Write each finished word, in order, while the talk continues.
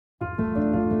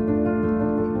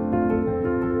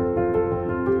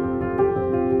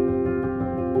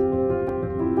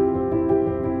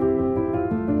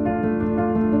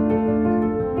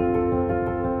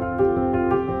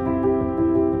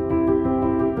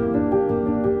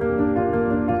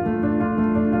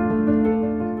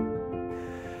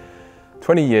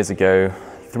20 years ago,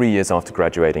 3 years after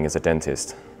graduating as a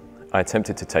dentist, I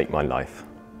attempted to take my life.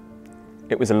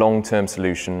 It was a long-term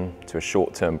solution to a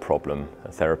short-term problem,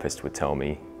 a therapist would tell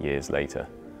me years later.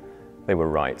 They were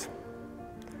right.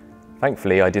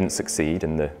 Thankfully, I didn't succeed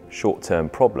in the short-term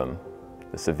problem,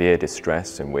 the severe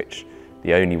distress in which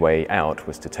the only way out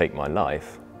was to take my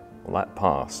life. Well, that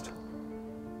passed.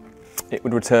 It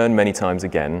would return many times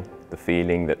again, the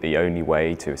feeling that the only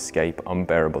way to escape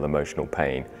unbearable emotional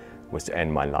pain was to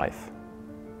end my life.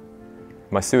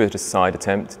 My suicide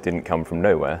attempt didn't come from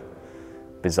nowhere.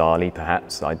 Bizarrely,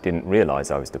 perhaps, I didn't realize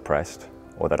I was depressed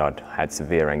or that I'd had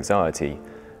severe anxiety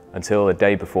until the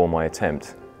day before my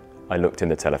attempt, I looked in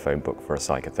the telephone book for a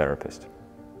psychotherapist.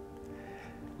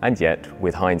 And yet,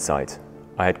 with hindsight,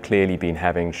 I had clearly been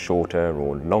having shorter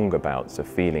or longer bouts of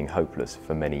feeling hopeless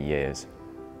for many years.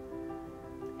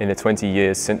 In the 20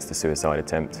 years since the suicide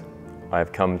attempt, I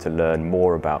have come to learn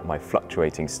more about my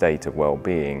fluctuating state of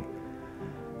well-being.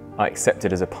 I accept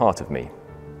it as a part of me,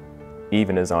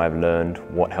 even as I have learned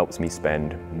what helps me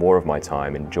spend more of my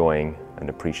time enjoying and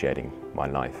appreciating my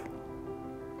life.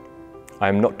 I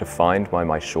am not defined by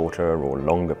my shorter or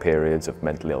longer periods of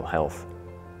mental ill health,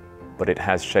 but it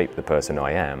has shaped the person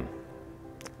I am.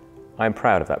 I am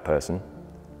proud of that person,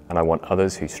 and I want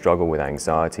others who struggle with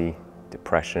anxiety,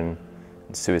 depression,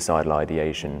 and suicidal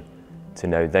ideation to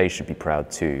know they should be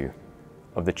proud too,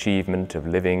 of the achievement of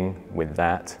living with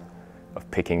that,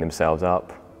 of picking themselves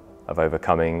up, of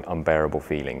overcoming unbearable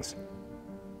feelings.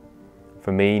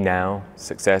 For me now,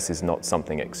 success is not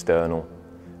something external,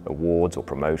 awards or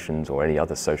promotions or any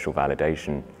other social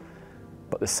validation,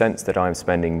 but the sense that I am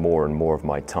spending more and more of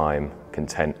my time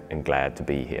content and glad to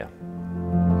be here.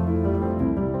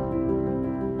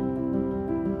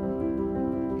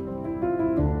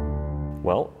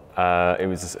 Well, it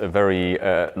was a very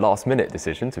last-minute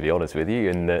decision, to be honest with you,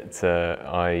 in that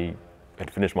I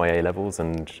had finished my A-levels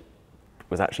and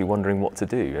was actually wondering what to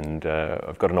do. And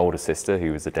I've got an older sister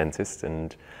who was a dentist,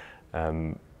 and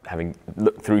having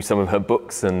looked through some of her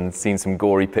books and seen some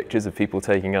gory pictures of people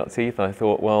taking out teeth, I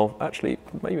thought, well, actually,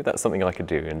 maybe that's something I could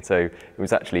do. And so it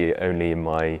was actually only in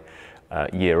my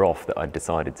year off that I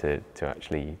decided to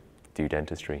actually do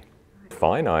dentistry.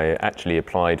 Fine, I actually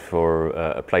applied for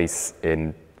a place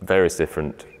in various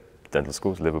different dental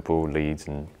schools, Liverpool, Leeds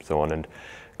and so on, and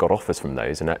got offers from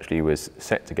those and actually was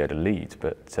set to go to Leeds,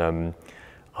 but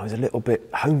I was a little bit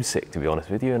homesick, to be honest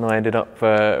with you, and I ended up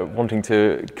wanting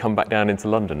to come back down into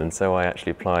London, and so I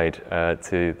actually applied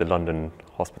to the London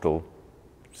Hospital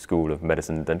School of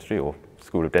Medicine and Dentistry, or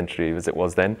School of Dentistry as it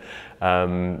was then,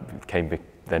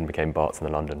 then became Barts in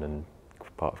the London and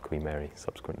part of Queen Mary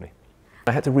subsequently.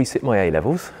 I had to resit my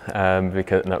A-levels, and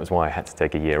that was why I had to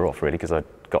take a year off, really, because I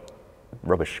got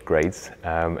rubbish grades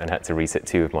and had to resit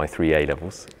 2 of my 3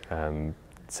 A-levels.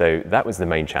 So that was the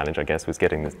main challenge, I guess, was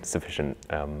getting the sufficient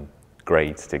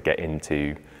grades to get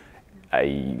into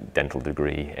a dental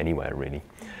degree anywhere, really.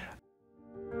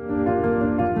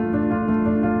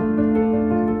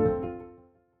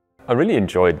 I really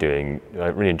enjoyed it.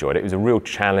 It was a real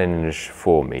challenge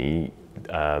for me,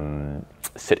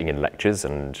 sitting in lectures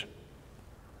and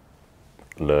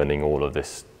learning all of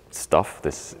this stuff,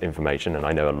 this information, and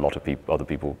I know a lot of other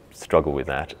people struggle with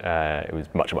that. It was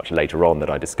much, much later on that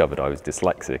I discovered I was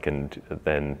dyslexic, and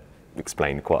then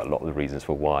explained quite a lot of the reasons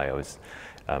for why I was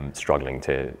struggling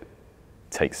to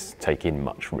take in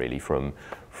much really from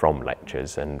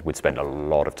lectures, and would spend a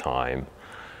lot of time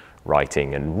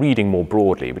writing and reading more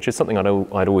broadly, which is something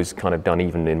I'd always kind of done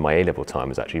even in my A-level time.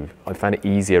 Was actually, I found it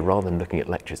easier, rather than looking at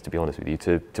lectures, to be honest with you,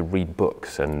 to read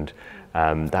books, and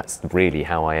that's really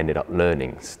how I ended up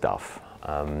learning stuff,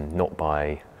 not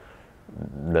by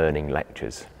learning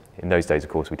lectures. In those days, of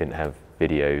course, we didn't have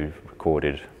video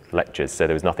recorded lectures, so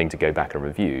there was nothing to go back and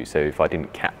review. So if I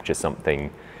didn't capture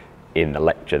something in the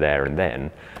lecture there and then,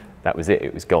 that was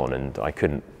it was gone, and I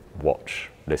couldn't watch,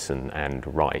 listen and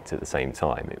write at the same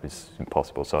time. It was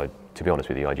impossible. So to be honest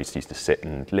with you, I just used to sit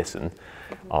and listen,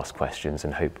 ask questions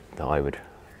and hope that I would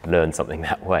learn something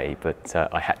that way. But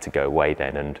I had to go away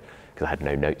then, and because I had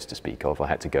no notes to speak of, I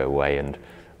had to go away and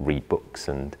read books,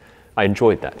 and I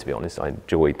enjoyed that, to be honest. I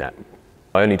enjoyed that.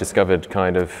 I only discovered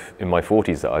kind of in my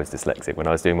 40s that I was dyslexic when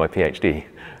I was doing my PhD,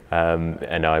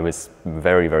 and I was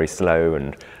very, very slow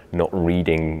and not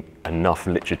reading enough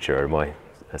literature. My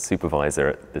supervisor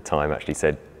at the time actually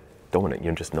said, "Dominic,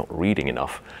 you're just not reading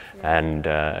enough." And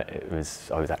I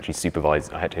was actually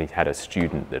supervised. I actually had a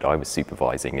student that I was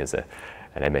supervising as an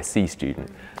MSc student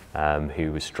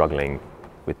who was struggling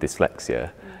with dyslexia,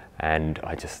 and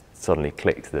I just suddenly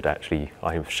clicked that actually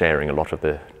I was sharing a lot of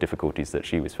the difficulties that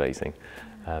she was facing.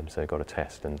 So I got a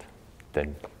test and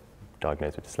then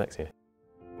diagnosed with dyslexia.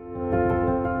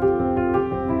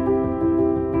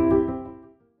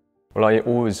 Well, I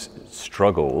always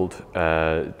struggled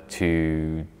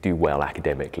to do well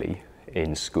academically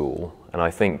in school, and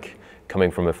I think coming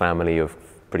from a family of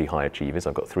pretty high achievers,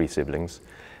 I've got 3 siblings,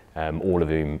 all of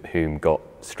whom got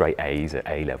straight A's at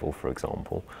A level, for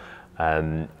example.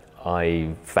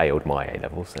 I failed my A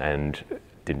levels and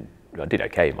I did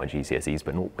okay in my GCSEs,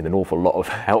 but with an awful lot of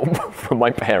help from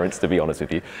my parents, to be honest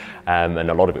with you. And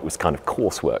a lot of it was kind of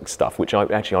coursework stuff, which I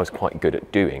was quite good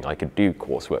at doing. I could do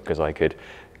coursework because I could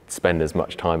spend as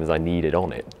much time as I needed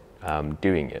on it,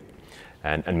 doing it.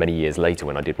 And many years later,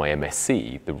 when I did my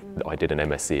MSc, I did an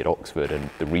MSc at Oxford, and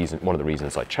one of the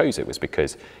reasons I chose it was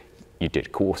because you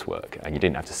did coursework and you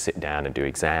didn't have to sit down and do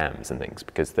exams and things,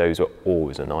 because those were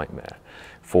always a nightmare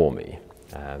for me.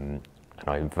 And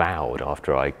I vowed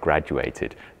after I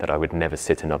graduated that I would never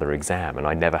sit another exam, and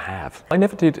I never have. I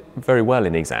never did very well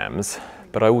in exams,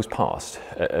 but I always passed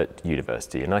at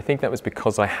university, and I think that was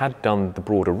because I had done the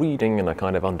broader reading and I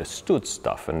kind of understood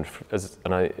stuff. And as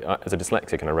a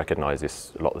dyslexic, and I recognise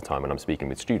this a lot of the time when I'm speaking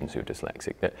with students who are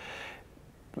dyslexic, that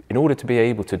in order to be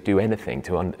able to do anything,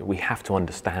 we have to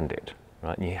understand it.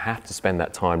 Right? And you have to spend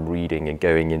that time reading and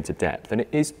going into depth, and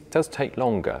it does take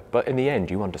longer, but in the end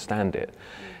you understand it.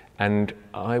 And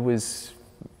I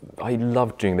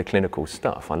loved doing the clinical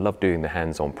stuff. I loved doing the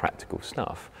hands-on practical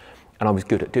stuff, and I was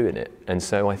good at doing it. And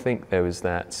so I think there was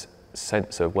that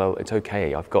sense of, well, it's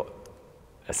okay. I've got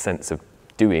a sense of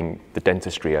doing the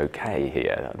dentistry okay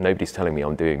here. Nobody's telling me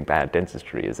I'm doing bad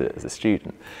dentistry as a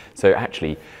student. So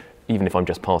actually, even if I'm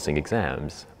just passing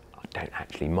exams, I don't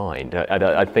actually mind.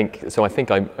 I think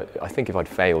if I'd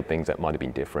failed things, that might have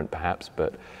been different, perhaps.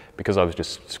 But because I was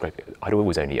just scraping, I'd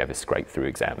always only ever scrape through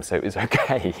exams, so it was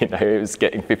okay. You know, it was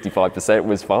getting 55%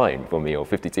 was fine for me, or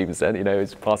 52%. You know, it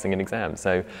was passing an exam.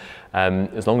 So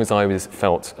as long as I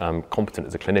felt competent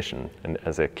as a clinician and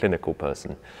as a clinical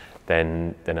person,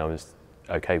 then I was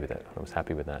okay with it. I was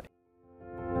happy with that.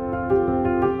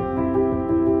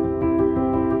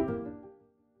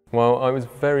 Well, I was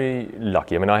very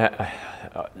lucky. I mean, I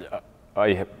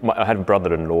had a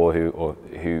brother-in-law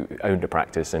who owned a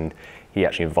practice, and he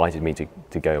actually invited me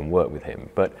to go and work with him.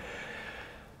 But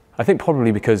I think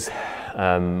probably because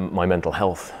my mental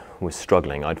health was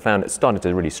struggling. I'd started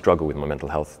to really struggle with my mental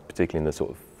health, particularly in the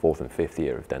sort of 4th and 5th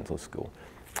year of dental school.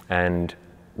 And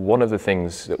one of the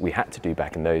things that we had to do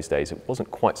back in those days, it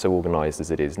wasn't quite so organised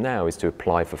as it is now, is to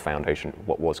apply for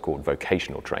what was called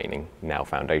vocational training, now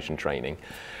foundation training.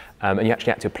 And you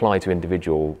actually had to apply to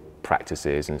individual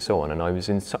practices and so on. And I was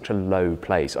in such a low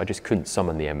place, I just couldn't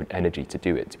summon the energy to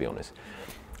do it, to be honest.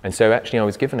 And so actually I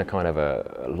was given a kind of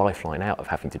a lifeline out of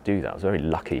having to do that. I was very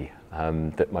lucky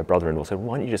that my brother-in-law said,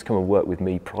 why don't you just come and work with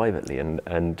me privately,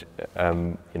 and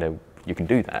you know, you can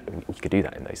do that. You could do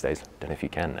that in those days. I don't know if you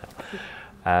can now.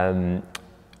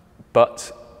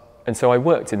 And so I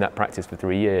worked in that practice for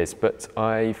 3 years, but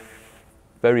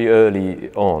very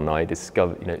early on I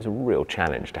discovered, you know, it's a real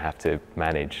challenge to have to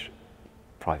manage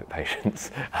private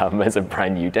patients as a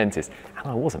brand new dentist, and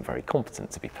I wasn't very competent,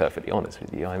 to be perfectly honest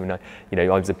with you. I mean, I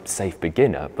was a safe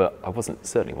beginner, but I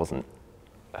certainly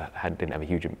didn't have a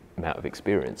huge amount of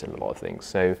experience in a lot of things,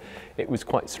 so it was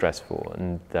quite stressful.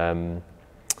 And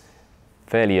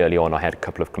fairly early on, I had a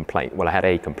couple of complaints. Well, I had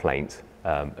a complaint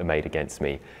made against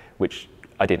me, which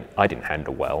I didn't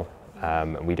handle well,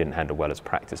 and we didn't handle well as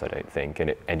practice, I don't think, and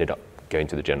it ended up going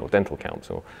to the General Dental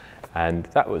Council. And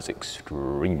that was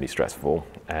extremely stressful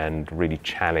and really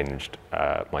challenged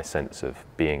my sense of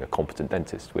being a competent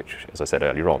dentist, which, as I said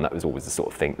earlier on, that was always the sort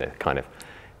of thing that kind of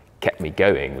kept me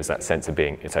going, was that sense of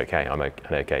being, it's okay, I'm an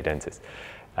okay dentist.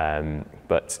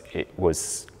 But it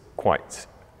was quite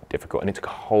difficult, and it took a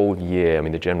whole year. I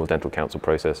mean, the General Dental Council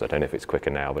process, I don't know if it's quicker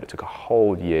now, but it took a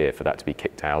whole year for that to be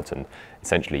kicked out, and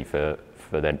essentially for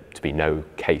there to be no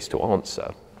case to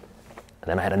answer. And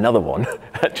then I had another one,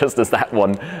 just as that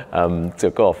one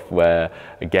took off, where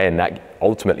again, that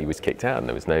ultimately was kicked out and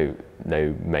there was no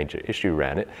major issue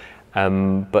around it.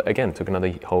 But again, it took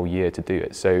another whole year to do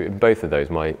it. So in both of those,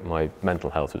 my mental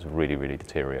health was really, really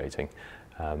deteriorating.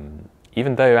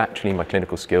 Even though actually my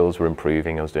clinical skills were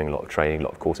improving, I was doing a lot of training, a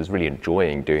lot of courses, really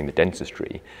enjoying doing the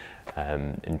dentistry,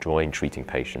 enjoying treating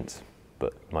patients,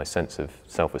 but my sense of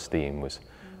self-esteem was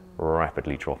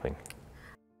rapidly dropping.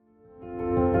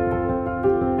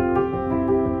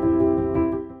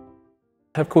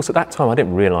 Of course, at that time, I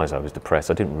didn't realise I was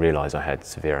depressed. I didn't realise I had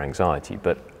severe anxiety.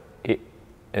 But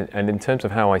and in terms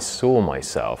of how I saw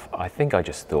myself, I think I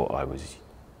just thought I was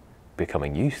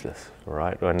becoming useless,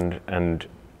 right? And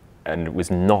was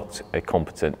not a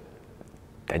competent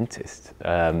dentist.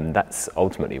 That's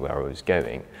ultimately where I was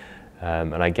going.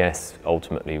 And I guess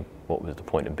ultimately, what was the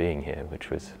point of being here, which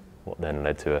was what then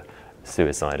led to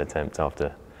suicide attempt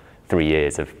after 3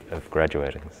 years of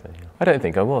graduating. So, yeah. I don't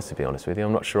think I was, to be honest with you.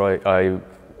 I'm not sure I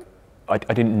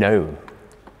didn't know.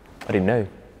 I didn't know.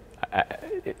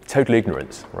 Total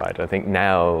ignorance, right? I think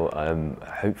now,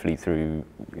 hopefully through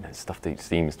stuff that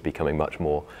seems to be becoming much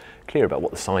more clear about what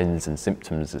the signs and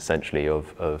symptoms essentially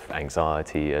of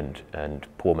anxiety and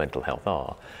poor mental health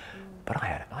are. But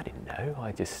I didn't know.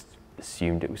 I just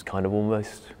assumed it was kind of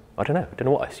almost, I don't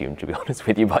know what I assumed, to be honest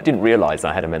with you, but I didn't realise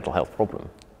I had a mental health problem,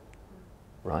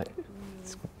 right?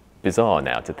 It's bizarre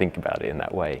now to think about it in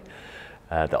that way,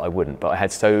 that I wouldn't. But I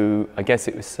had I guess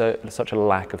it was such a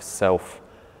lack of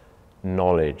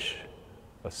self-knowledge,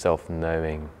 of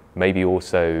self-knowing, maybe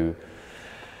also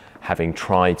having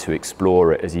tried to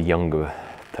explore it as a younger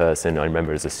person. I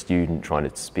remember as a student trying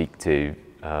to speak to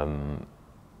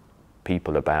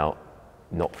people about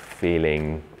not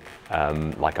feeling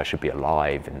like I should be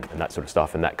alive and that sort of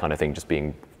stuff, and that kind of thing just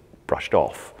being brushed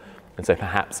off. And so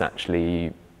perhaps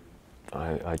actually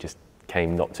I just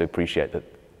came not to appreciate that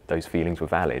those feelings were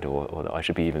valid, or that I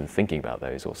should be even thinking about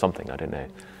those or something, I don't know.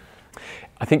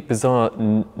 I think bizarre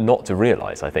not to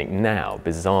realise, I think now,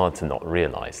 bizarre to not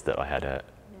realise that I had a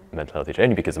mental health issue,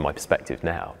 only because of my perspective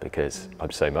now, because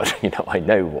I'm so much, I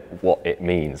know what it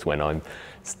means when I'm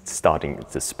starting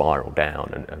to spiral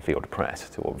down and feel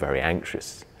depressed or very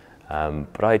anxious.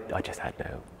 But I just had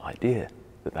no idea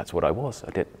that that's what I was.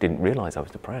 I didn't realise I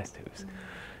was depressed. It was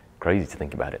crazy to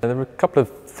think about it. And there were a couple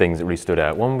of things that really stood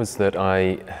out. One was that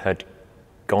I had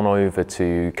gone over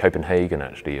to Copenhagen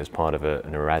actually as part of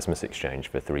an Erasmus exchange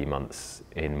for 3 months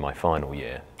in my final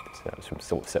year. So that was from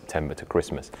sort of September to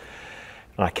Christmas.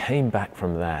 And I came back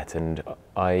from that and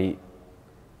I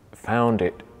found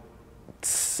it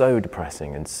so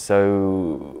depressing and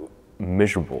so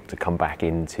miserable to come back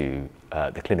into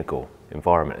the clinical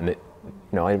environment.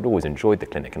 And I'd always enjoyed the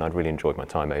clinic and I'd really enjoyed my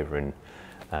time over in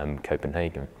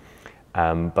Copenhagen.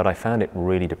 But I found it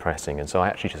really depressing, and so I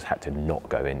actually just had to not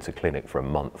go into clinic for a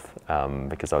month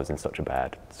because I was in such a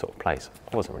bad sort of place.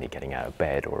 I wasn't really getting out of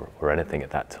bed or anything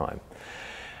at that time.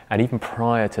 And even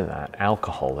prior to that,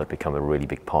 alcohol had become a really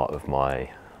big part of my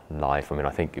life. I mean, I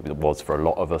think it was for a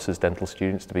lot of us as dental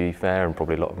students, to be fair, and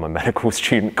probably a lot of my medical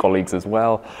student colleagues as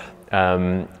well.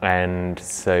 And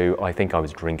so I think I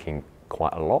was drinking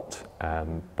quite a lot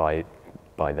by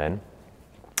then.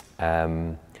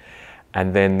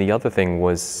 And then the other thing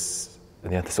was,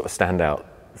 the other sort of standout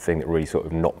thing that really sort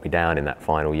of knocked me down in that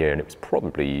final year, and it was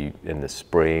probably in the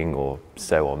spring or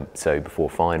so before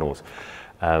finals,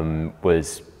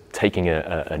 was taking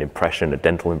a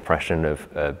dental impression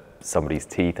of somebody's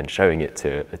teeth and showing it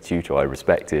to a tutor I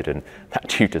respected, and that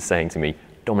tutor saying to me,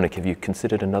 "Dominic, have you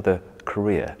considered another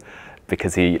career?"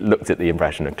 Because he looked at the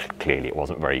impression and clearly it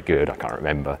wasn't very good, I can't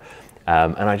remember.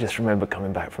 And I just remember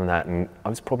coming back from that, and I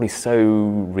was probably so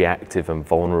reactive and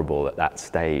vulnerable at that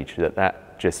stage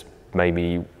that just made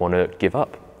me want to give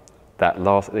up. That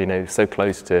last, so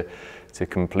close to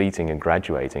completing and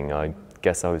graduating, I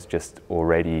guess I was just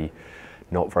already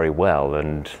not very well,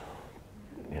 and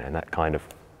that kind of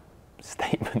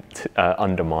statement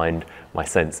undermined my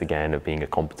sense again of being a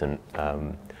competent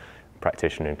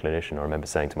practitioner and clinician. I remember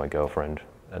saying to my girlfriend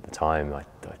at the time, I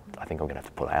think I'm going to have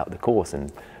to pull out of the course,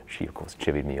 and she of course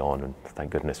chivied me on, and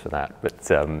thank goodness for that. But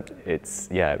it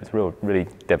was really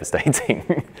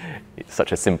devastating. It's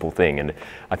such a simple thing, and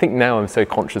I think now I'm so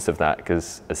conscious of that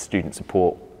because as student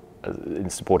support, in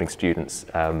supporting students,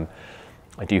 I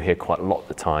do hear quite a lot of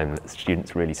the time that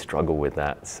students really struggle with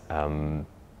that.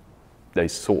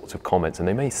 Those sorts of comments, and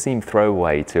they may seem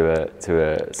throwaway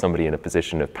to somebody in a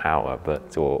position of power,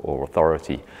 or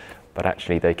authority, but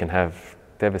actually they can have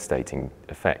devastating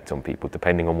effect on people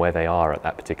depending on where they are at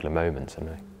that particular moment. And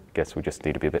I guess we just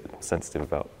need to be a bit more sensitive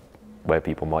about where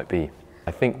people might be.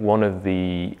 I think one of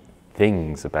the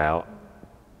things about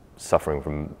suffering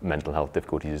from mental health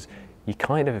difficulties is you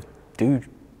kind of do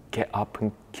get up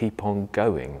and keep on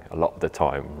going a lot of the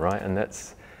time, right? And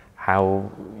that's how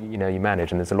you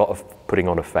manage. And there's a lot of putting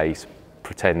on a face,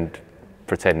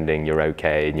 pretending you're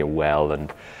okay and you're well,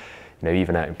 and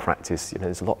even out in practice,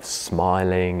 there's a lot of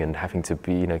smiling and having to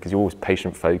be, because you're always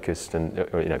patient focused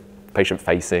and patient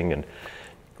facing, and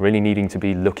really needing to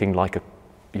be looking like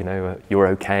you're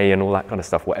okay and all that kind of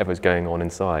stuff, whatever's going on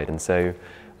inside. And so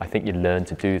I think you learn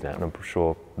to do that, and I'm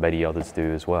sure many others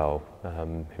do as well,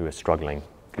 who are struggling,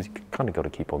 because you kind of got to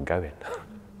keep on going.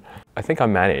 I think I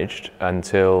managed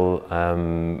until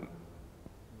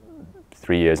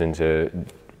 3 years into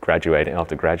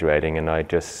after graduating, and I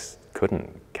just couldn't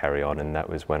carry on, and that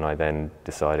was when I then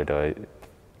decided I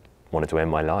wanted to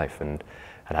end my life, and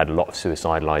had a lot of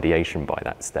suicidal ideation by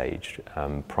that stage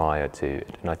prior to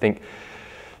it. And I think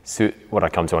So what I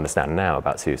come to understand now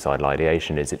about suicidal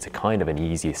ideation is it's a kind of an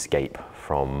easy escape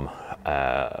from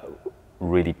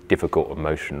really difficult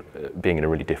being in a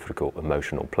really difficult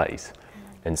emotional place.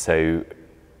 And so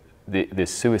the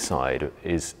suicide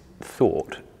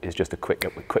thought is just a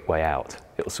quick way out.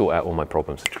 It'll sort out all my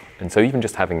problems. And so even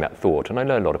just having that thought, and I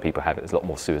know a lot of people have it, there's a lot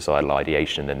more suicidal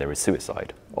ideation than there is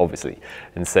suicide, obviously.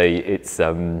 And so it's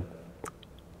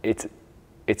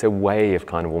a way of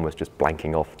kind of almost just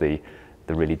blanking off the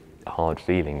really hard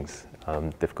feelings,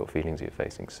 difficult feelings you're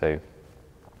facing. So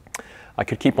I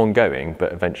could keep on going,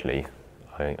 but eventually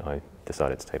I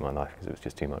decided to take my life because it was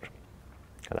just too much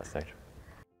at that stage.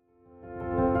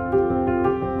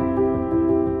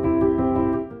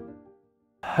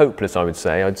 Hopeless, I would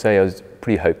say. I'd say I was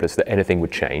pretty hopeless that anything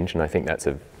would change, and I think that's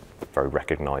a very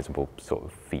recognisable sort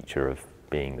of feature of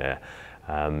being there.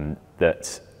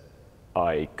 That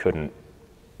I couldn't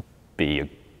be a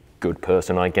good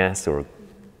person, I guess, or a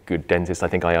good dentist. I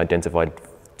think I identified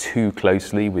too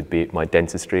closely with my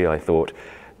dentistry. I thought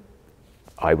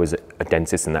I was a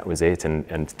dentist and that was it,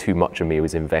 and too much of me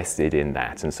was invested in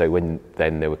that. And so when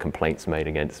then there were complaints made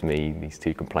against me, these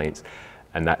 2 complaints,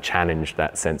 and that challenged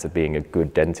that sense of being a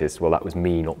good dentist, well, that was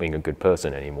me not being a good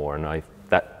person anymore. And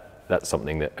that's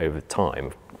something that over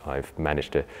time I've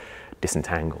managed to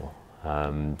disentangle,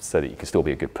 so that you can still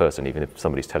be a good person even if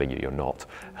somebody's telling you you're not.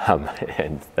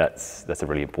 And that's a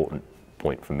really important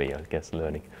point for me, I guess,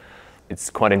 learning. It's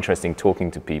quite interesting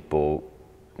talking to people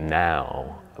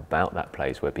now about that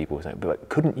place where people say, but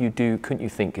couldn't you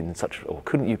think in such, or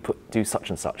couldn't you do such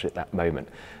and such at that moment?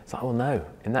 It's like, well, no,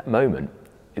 in that moment,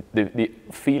 the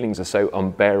feelings are so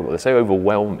unbearable, they're so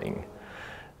overwhelming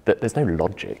that there's no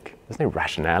logic, there's no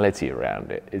rationality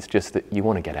around it. It's just that you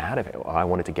want to get out of it, or I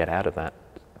wanted to get out of that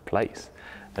place.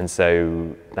 And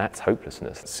so that's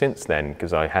hopelessness. Since then,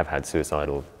 because I have had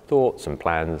suicidal thoughts and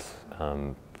plans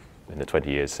in the 20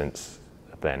 years since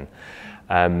then,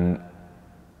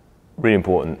 really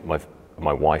important,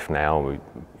 my wife now,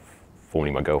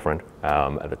 formerly my girlfriend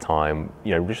at the time,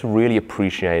 just really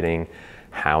appreciating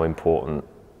how important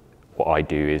what I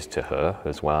do is to her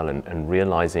as well, and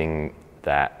realizing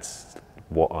that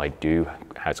what I do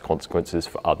has consequences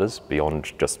for others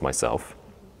beyond just myself.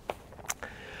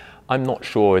 I'm not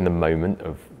sure in the moment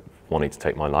of wanting to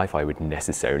take my life I would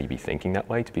necessarily be thinking that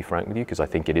way, to be frank with you, because I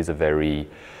think it is a very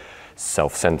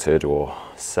self-centered or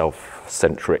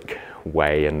self-centric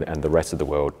way, and the rest of the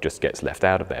world just gets left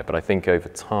out of there. But I think over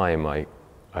time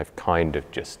I've kind of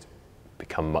just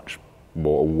become much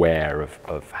more aware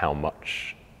of how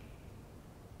much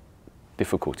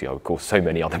difficulty I would cause so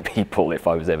many other people if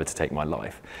I was ever to take my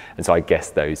life. And so I guess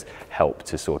those help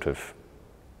to sort of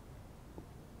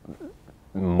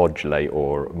modulate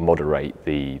or moderate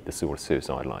the sort of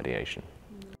suicidal ideation.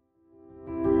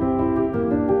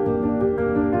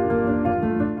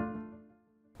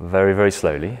 Very, very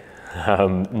slowly,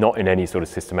 not in any sort of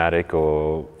systematic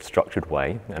or structured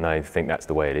way, and I think that's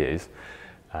the way it is.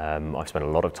 I've spent a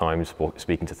lot of time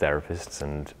speaking to therapists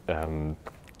and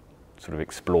sort of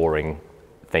exploring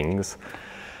things,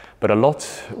 but a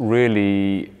lot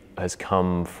really has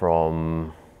come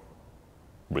from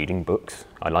reading books.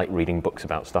 I like reading books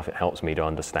about stuff. It helps me to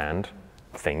understand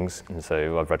things, and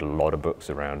so I've read a lot of books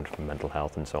around mental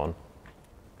health and so on.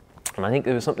 And I think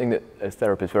there was something that a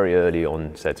therapist very early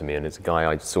on said to me, and it's a guy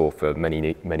I saw for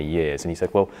many, many years, and he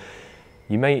said, well,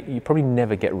 you probably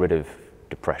never get rid of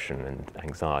depression and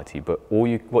anxiety, but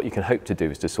what you can hope to do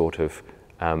is to sort of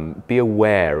be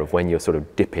aware of when you're sort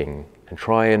of dipping, and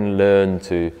try and learn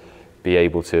to be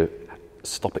able to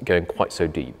stop it going quite so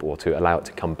deep, or to allow it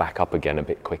to come back up again a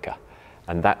bit quicker.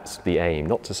 And that's the aim,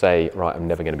 not to say, right, I'm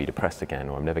never going to be depressed again,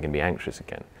 or I'm never going to be anxious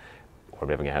again, or I'm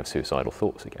never going to have suicidal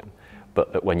thoughts again.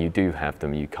 But that when you do have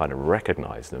them, you kind of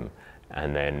recognize them,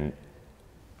 and then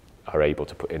are able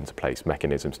to put into place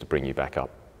mechanisms to bring you back up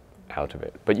out of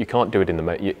it. But you can't do it in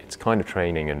the it's kind of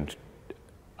training, and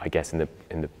I guess in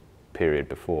the period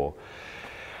before.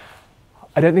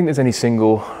 I don't think there's any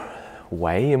single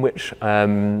way in which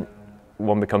one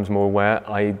becomes more aware.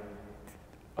 I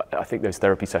think those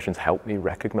therapy sessions help me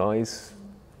recognize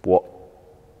what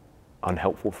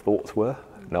unhelpful thoughts were,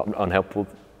 unhelpful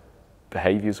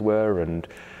behaviors were, and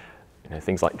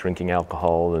things like drinking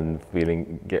alcohol and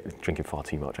drinking far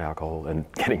too much alcohol and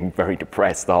getting very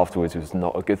depressed afterwards was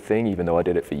not a good thing, even though I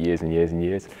did it for years and years and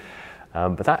years.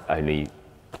 But that only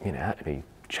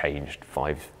changed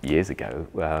 5 years ago.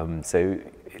 So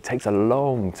it takes a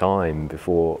long time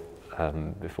before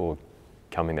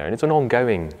coming there, and it's an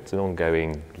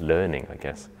ongoing learning, I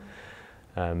guess.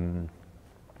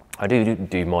 I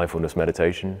do mindfulness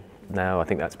meditation now. I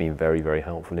think that's been very, very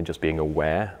helpful in just being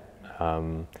aware.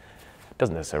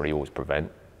 doesn't necessarily always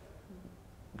prevent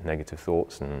negative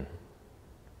thoughts and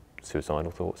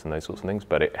suicidal thoughts and those sorts of things,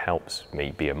 but it helps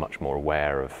me be much more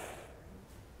aware of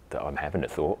that I'm having a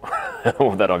thought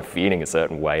or that I'm feeling a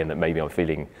certain way, and that maybe I'm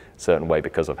feeling a certain way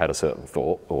because I've had a certain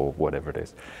thought or whatever it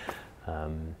is.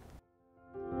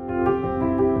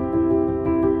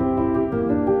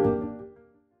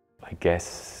 I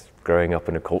guess growing up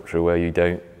in a culture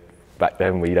where back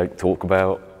then we don't talk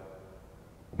about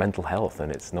mental health,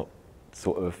 and it's not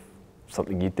sort of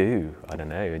something you do. I don't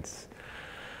know, it's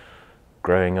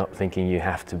growing up thinking you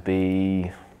have to be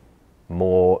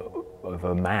more of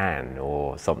a man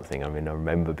or something. I mean, I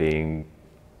remember being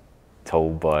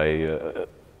told by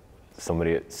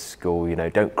somebody at school, you know,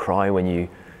 don't cry when you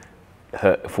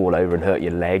fall over and hurt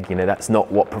your leg, you know, that's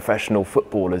not what professional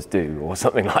footballers do, or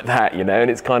something like that, you know. And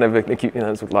it's kind of, you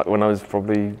know, it's like when I was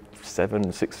probably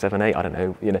 6, 7, 8, I don't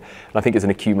know, you know. And I think it's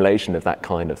an accumulation of that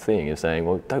kind of thing, of saying,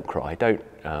 well, don't cry, don't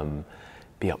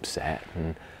be upset,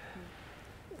 and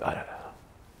I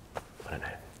don't know,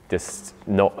 just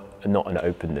not an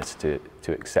openness to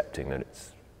accepting that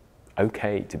it's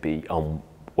okay to be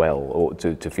unwell, or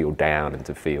to feel down and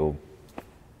to feel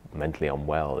mentally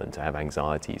unwell and to have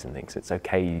anxieties and things. It's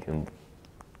okay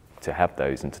to have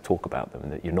those and to talk about them,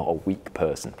 and that you're not a weak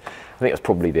person. I think that's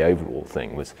probably the overall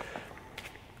thing, was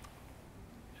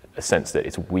a sense that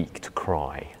it's weak to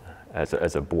cry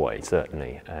as a boy,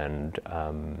 certainly, and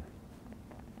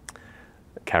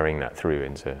carrying that through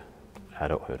into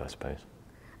adulthood, I suppose.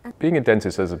 Being a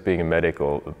dentist, as being a medic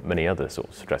or many other sort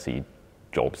of stressy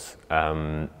jobs,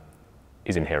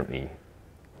 is inherently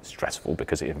stressful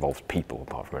because it involves people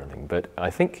apart from anything. But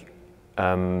I think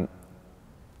in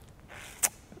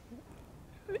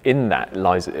that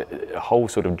lies a whole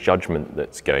sort of judgment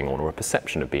that's going on, or a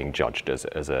perception of being judged as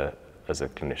a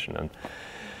clinician, and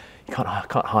you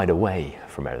can't hide away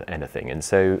from anything. And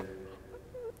so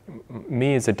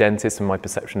me as a dentist, and my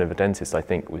perception of a dentist, I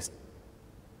think, was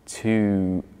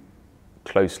too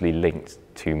closely linked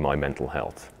to my mental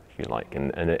health, if you like.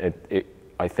 And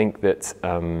I think that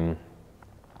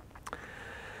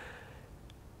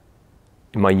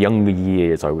in my younger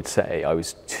years, I would say, I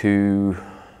was too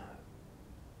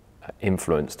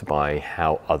influenced by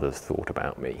how others thought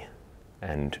about me,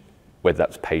 and whether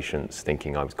that's patients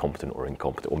thinking I was competent or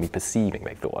incompetent, or me perceiving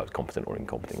they thought I was competent or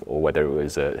incompetent, or whether it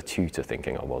was a tutor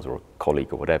thinking I was, or a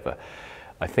colleague or whatever.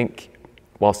 I think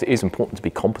whilst it is important to be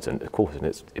competent, of course, and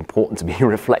it's important to be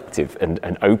reflective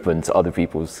and open to other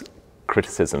people's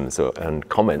criticisms and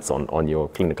comments on your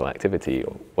clinical activity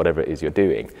or whatever it is you're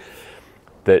doing,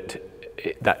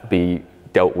 that be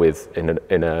dealt with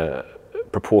in a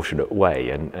proportionate way,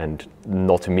 and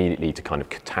not immediately to kind of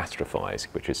catastrophize,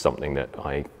 which is something that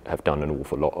I have done an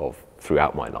awful lot of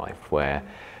throughout my life, where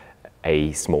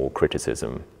a small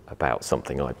criticism about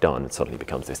something I've done suddenly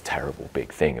becomes this terrible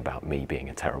big thing about me being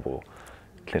a terrible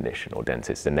clinician or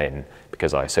dentist. And then,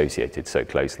 because I associated so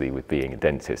closely with being a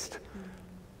dentist,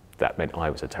 that meant I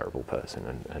was a terrible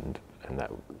person and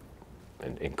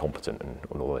incompetent and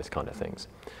all those kind of things.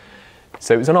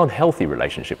 So it was an unhealthy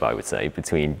relationship, I would say,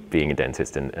 between being a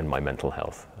dentist and my mental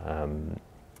health.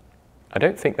 I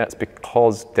don't think that's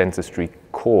because dentistry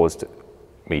caused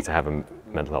me to have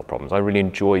mental health problems. I really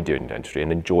enjoyed doing dentistry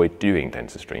and enjoyed doing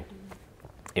dentistry.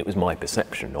 It was my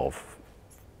perception of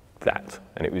that,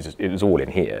 and it was all in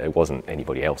here. It wasn't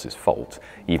anybody else's fault.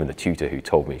 Even the tutor who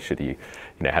told me, should you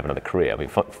have another career, I mean,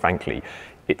 frankly,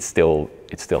 it's still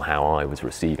how I was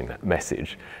receiving that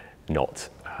message, not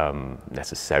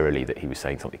necessarily that he was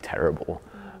saying something terrible.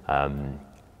 And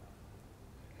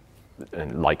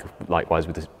likewise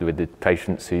with the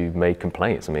patients who made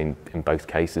complaints. I mean, in both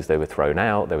cases they were thrown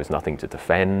out. There was nothing to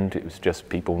defend. It was just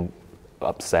people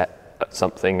upset at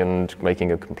something and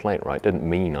making a complaint, right? It didn't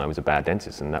mean I was a bad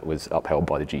dentist, and that was upheld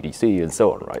by the GDC and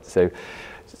so on, right? So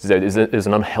there's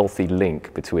an unhealthy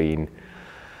link between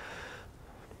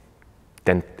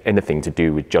anything to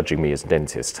do with judging me as a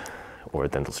dentist or a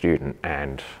dental student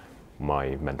and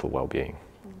my mental well-being.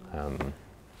 And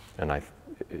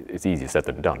it's easier said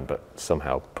than done, but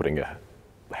somehow putting a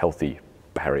healthy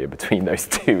barrier between those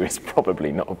two is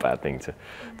probably not a bad thing to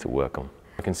work on.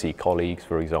 I can see colleagues,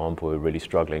 for example, who are really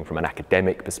struggling from an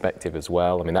academic perspective as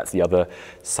well. I mean, that's the other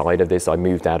side of this. I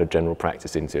moved out of general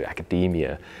practice into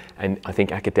academia, and I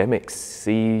think academics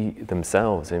see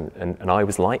themselves, and I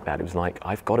was like that. It was like,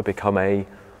 I've got to become a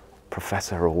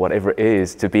professor or whatever it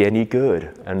is to be any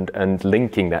good, and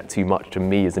linking that too much to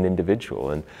me as an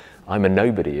individual, and I'm a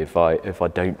nobody if I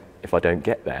don't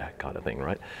get there, kind of thing,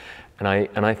 right? And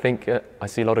I think I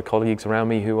see a lot of colleagues around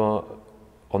me who are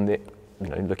on the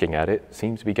looking at it,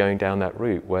 seems to be going down that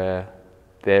route where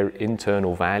their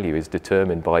internal value is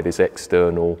determined by this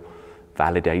external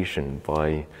validation,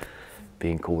 by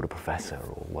being called a professor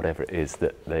or whatever it is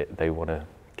that they want to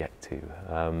get to.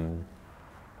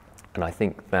 And I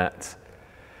think that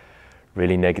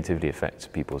really negatively affects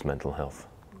people's mental health.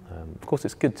 Of course,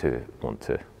 it's good to want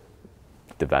to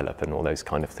develop and all those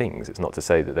kind of things. It's not to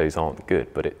say that those aren't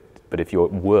good, but if your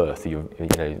worth,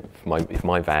 if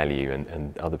my value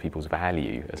and other people's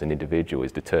value as an individual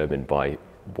is determined by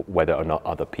whether or not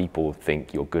other people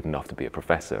think you're good enough to be a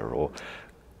professor or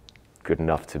good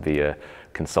enough to be a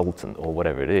consultant or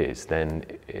whatever it is, then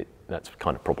that's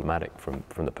kind of problematic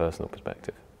from the personal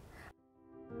perspective.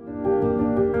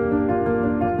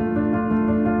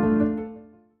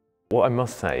 What I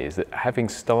must say is that having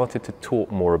started to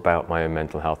talk more about my own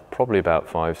mental health, probably about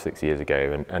 5-6 years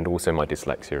ago, and also my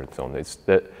dyslexia and so on, is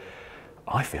that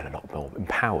I feel a lot more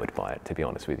empowered by it, to be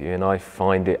honest with you, and I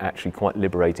find it actually quite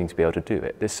liberating to be able to do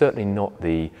it. There's certainly not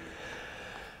the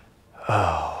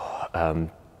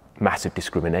massive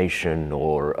discrimination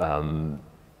or,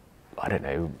 I don't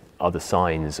know, other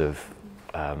signs of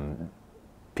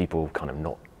people kind of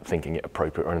not thinking it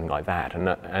appropriate or anything like that.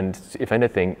 And if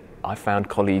anything, I found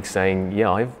colleagues saying,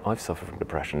 yeah, I've suffered from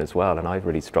depression as well, and I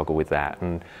really struggle with that,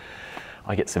 and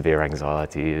I get severe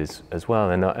anxiety as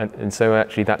well. And so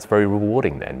actually that's very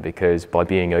rewarding then, because by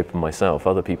being open myself,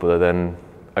 other people are then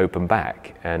open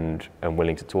back and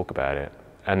willing to talk about it.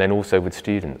 And then also with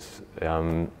students,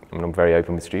 I'm very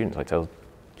open with students. I tell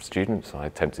students I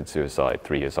attempted suicide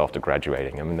 3 years after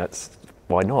graduating. I mean,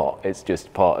 why not? It's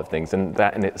just part of things. And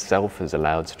that in itself has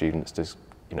allowed students to,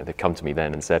 they come to me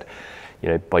then and said,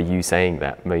 by you saying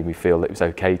that made me feel it was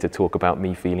okay to talk about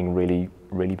me feeling really,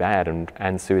 really bad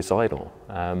and suicidal.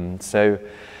 So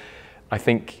I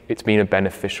think it's been a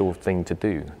beneficial thing to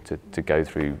do, to go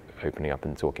through opening up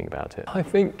and talking about it. I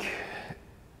think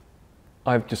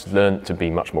I've just learned to be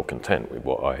much more content with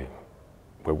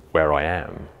where I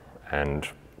am and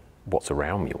what's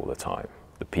around me all the time.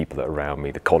 The people that are around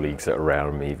me, the colleagues that are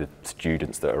around me, the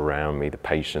students that are around me, the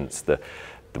patients, the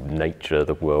nature,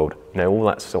 the world, all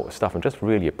that sort of stuff, and just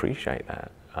really appreciate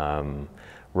that,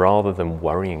 rather than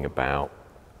worrying about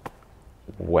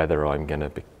whether I'm going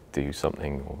to do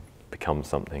something or become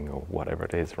something or whatever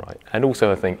it is, right? And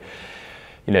also I think,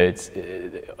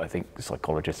 I think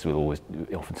psychologists will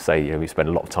often say, we spend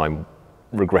a lot of time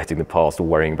regretting the past or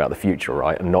worrying about the future,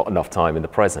 right? And not enough time in the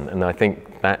present. And I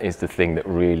think that is the thing that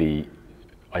really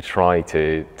I try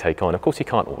to take on. Of course, you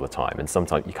can't all the time, and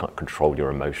sometimes you can't control your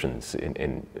emotions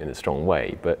in a strong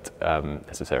way, but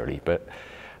necessarily. But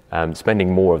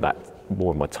spending more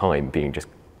of my time being just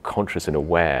conscious and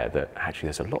aware that actually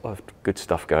there's a lot of good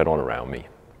stuff going on around me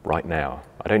right now.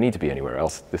 I don't need to be anywhere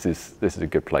else. This is a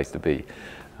good place to be.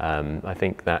 I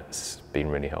think that's been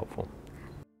really helpful.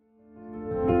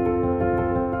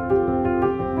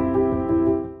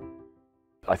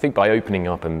 I think by opening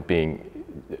up and being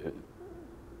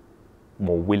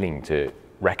more willing to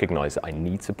recognise that I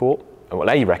need support. Well,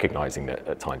 recognising that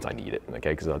at times I need it,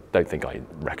 okay, because I don't think I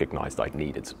recognised I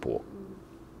needed support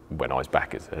when I was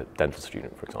back as a dental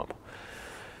student, for example.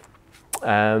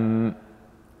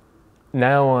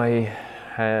 Now I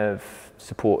have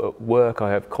support at work.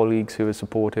 I have colleagues who are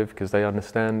supportive because they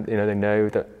understand, they know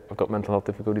that I've got mental health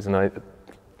difficulties, and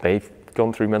they've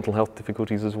gone through mental health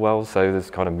difficulties as well, so there's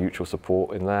kind of mutual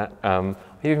support in that. I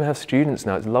even have students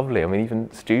now, it's lovely. I mean, even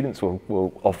students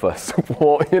will offer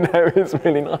support, it's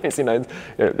really nice,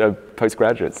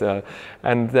 postgraduates.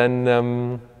 And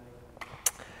then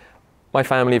my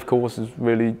family, of course, is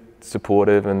really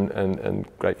supportive and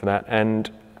great for that. And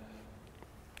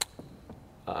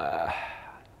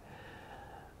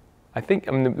I think,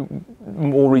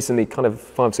 more recently, kind of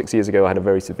 5-6 years ago, I had a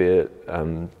very severe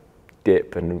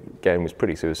dip, and again was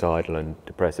pretty suicidal and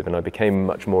depressive, and I became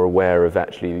much more aware of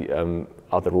actually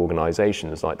other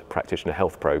organisations like the Practitioner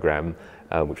Health Programme,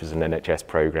 which is an NHS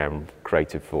programme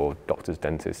created for doctors,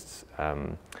 dentists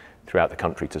throughout the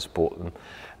country to support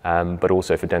them, but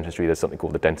also for dentistry there's something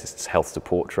called the Dentists Health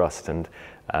Support Trust, and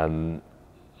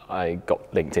I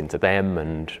got linked into them,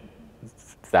 and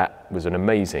that was an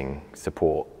amazing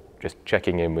support, just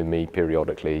checking in with me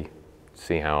periodically,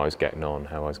 see how I was getting on,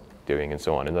 how I was doing and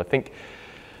so on. And I think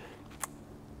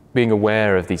being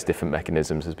aware of these different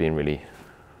mechanisms has been really,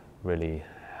 really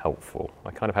helpful.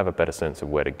 I kind of have a better sense of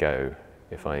where to go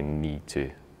if I need to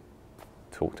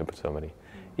talk to somebody.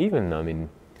 Even,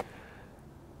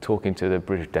 talking to the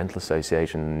British Dental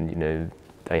Association,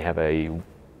 they have a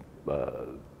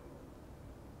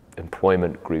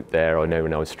employment group there. I know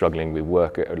when I was struggling with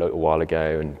work a little while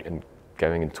ago and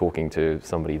going and talking to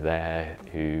somebody there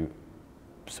who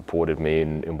supported me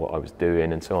in what I was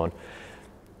doing and so on.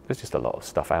 there's just a lot of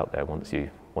stuff out there once you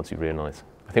realise.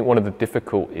 I think one of the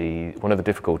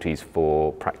difficulties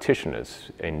for practitioners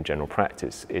in general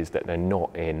practice is that they're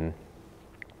not in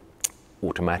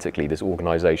automatically this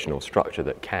organisational structure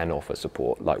that can offer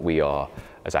support like we are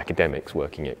as academics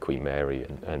working at Queen Mary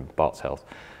and Barts Health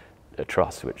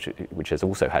Trust, which has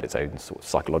also had its own sort of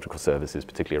psychological services,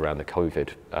 particularly around the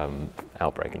COVID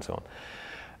outbreak and so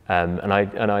on. And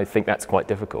I think that's quite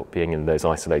difficult, being in those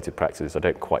isolated practices. I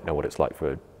don't quite know what it's like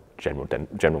for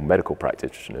general medical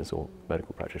practitioners,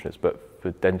 but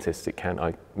for dentists it can,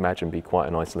 I imagine, be quite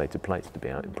an isolated place to be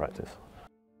out in practice.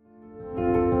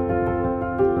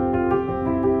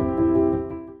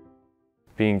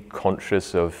 Being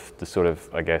conscious of the sort of,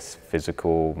 I guess,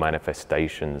 physical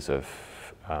manifestations of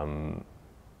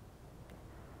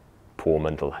poor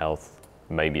mental health,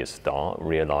 maybe a start,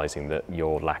 realising that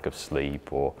your lack of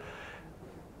sleep or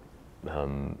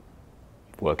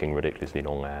working ridiculously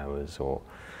long hours or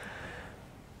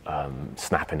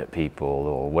snapping at people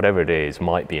or whatever it is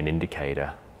might be an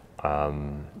indicator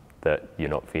that you're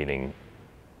not feeling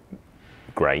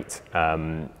great.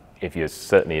 If you're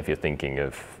thinking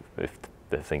of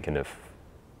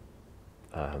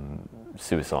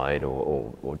suicide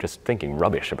or just thinking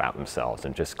rubbish about themselves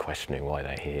and just questioning why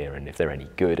they're here and if they're any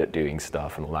good at doing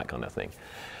stuff and all that kind of thing.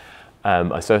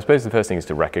 So I suppose the first thing is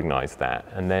to recognise that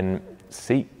and then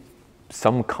seek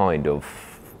some kind of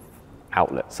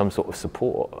outlet, some sort of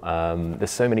support.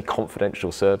 There's so many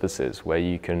confidential services where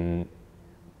you can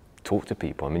talk to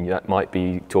people. I mean, that might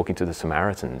be talking to the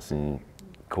Samaritans and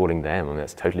calling them. I mean,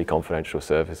 that's totally confidential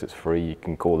service. It's free. You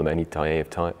can call them any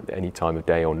time of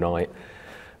day or night,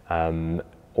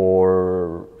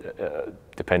 or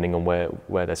depending on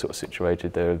where they're sort of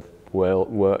situated, there are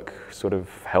work sort of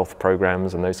health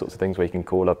programs and those sorts of things where you can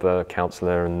call up a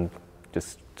counsellor and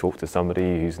just talk to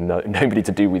somebody who's nobody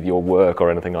to do with your work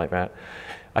or anything like that.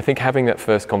 I think having that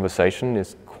first conversation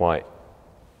is quite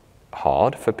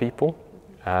hard for people,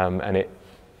 and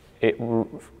it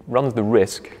runs the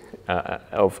risk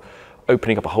of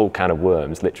opening up a whole can of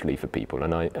worms, literally, for people.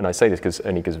 And I say this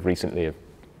only because recently of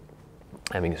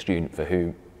having a student for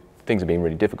who things have been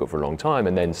really difficult for a long time,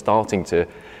 and then starting to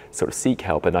sort of seek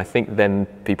help. And I think then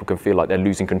people can feel like they're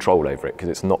losing control over it because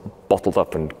it's not bottled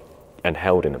up and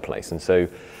held in a place. And so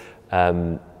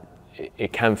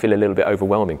it can feel a little bit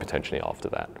overwhelming potentially after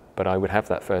that. But I would have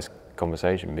that first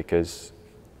conversation because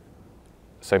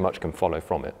so much can follow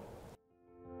from it.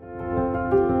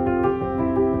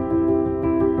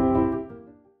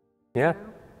 Yeah,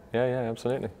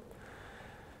 absolutely.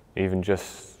 Even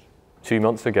just 2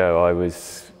 months ago,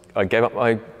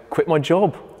 I quit my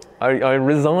job. I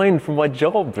resigned from my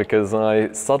job because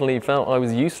I suddenly felt I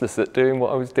was useless at doing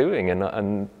what I was doing,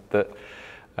 and that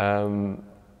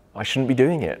I shouldn't be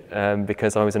doing it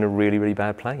because I was in a really, really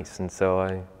bad place. And so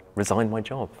I resigned my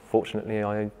job. Fortunately,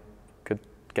 I could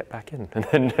get back in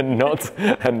and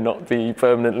not be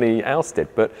permanently ousted.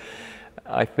 But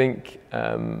I think,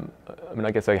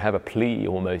 I guess I have a plea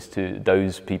almost to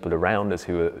those people around us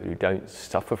who don't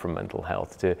suffer from mental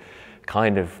health to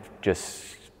kind of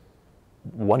just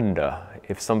wonder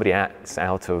if somebody acts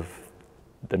out of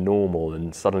the normal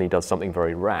and suddenly does something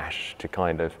very rash, to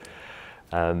kind of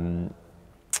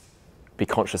be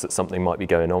conscious that something might be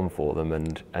going on for them,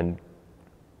 and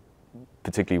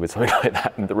particularly with something like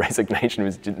that, and the resignation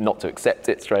is not to accept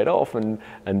it straight off and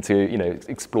to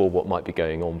explore what might be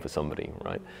going on for somebody,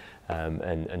 right?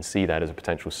 And see that as a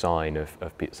potential sign of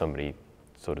somebody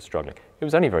sort of struggling. It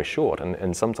was only very short,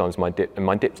 and sometimes my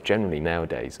dips generally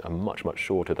nowadays are much, much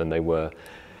shorter than they were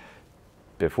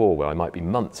before, where I might be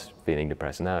months feeling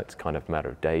depressed. Now it's kind of a matter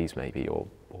of days maybe, or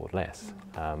less.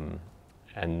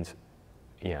 And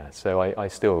yeah, so I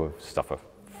still suffer,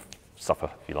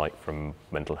 if you like, from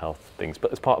mental health things, but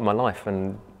it's part of my life,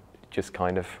 and just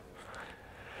kind of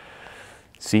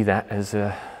see that as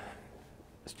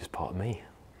it's just part of me.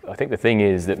 I think the thing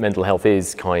is that mental health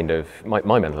is kind of, my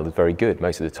mental health is very good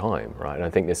most of the time, right? And I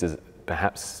think this is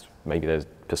perhaps, maybe there's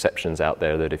perceptions out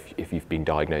there that if you've been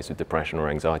diagnosed with depression or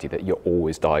anxiety, that you're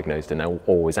always diagnosed and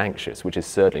always anxious, which is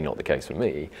certainly not the case for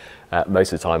me.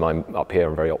 Most of the time I'm up here,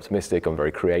 I'm very optimistic, I'm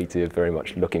very creative, very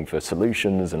much looking for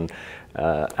solutions and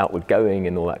outward going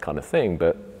and all that kind of thing,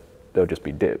 but there'll just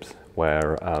be dips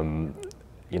where, I'll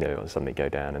suddenly go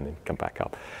down and then come back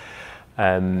up.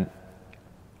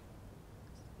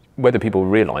 Whether people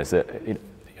realise that,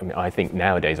 I think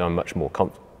nowadays I'm much more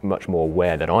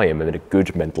aware that I am in a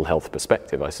good mental health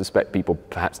perspective. I suspect people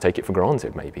perhaps take it for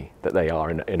granted, maybe, that they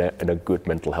are in a good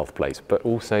mental health place, but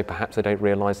also perhaps they don't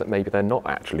realise that maybe they're not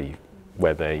actually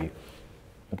where they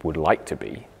would like to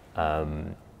be.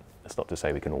 That's not to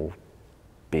say we can all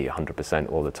be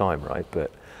 100% all the time, right?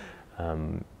 But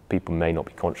people may not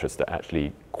be conscious that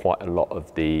actually quite a lot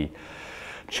of the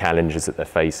challenges that they're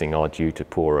facing are due to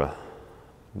poorer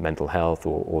mental health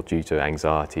or due to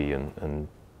anxiety and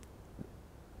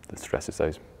the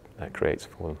stresses that creates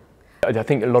for them. I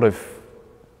think a lot of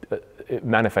it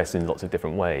manifests in lots of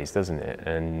different ways, doesn't it?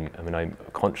 And I mean, I'm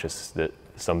conscious that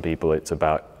some people, it's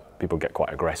about people get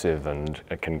quite aggressive and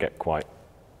it can get quite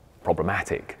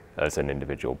problematic as an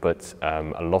individual, but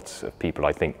a lot of people,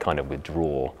 I think, kind of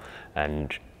withdraw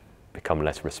and become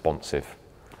less responsive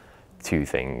to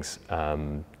things,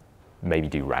 maybe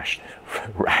do rash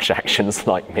actions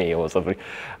like me or something.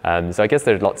 So I guess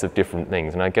there's lots of different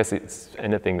things, and I guess it's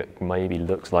anything that maybe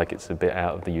looks like it's a bit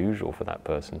out of the usual for that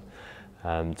person,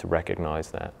 to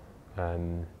recognize that. I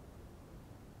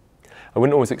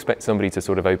wouldn't always expect somebody to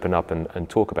sort of open up and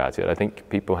talk about it. I think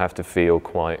people have to feel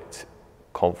quite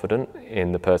confident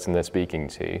in the person they're speaking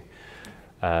to,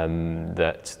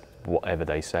 that whatever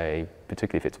they say,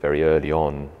 particularly if it's very early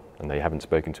on and they haven't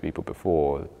spoken to people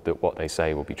before, that what they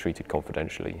say will be treated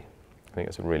confidentially. I think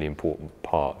that's a really important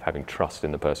part of having trust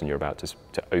in the person you're about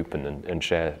to open and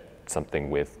share something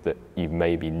with that you've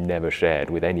maybe never shared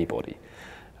with anybody.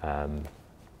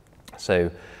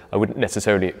 So I wouldn't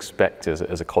necessarily expect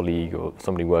as a colleague or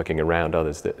somebody working around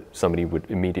others that somebody would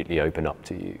immediately open up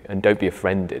to you. And don't be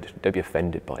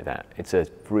offended by that. It's a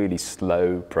really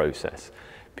slow process.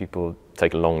 People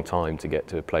take a long time to get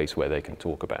to a place where they can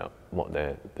talk about what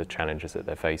the challenges that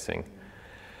they're facing.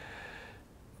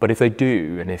 But if they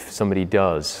do, and if somebody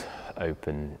does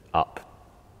open up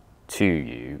to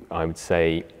you, I would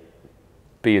say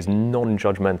be as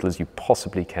non-judgmental as you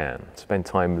possibly can. Spend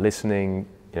time listening,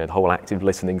 the whole active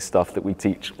listening stuff that we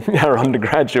teach our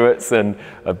undergraduates, and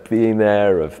of being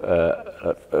there,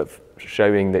 of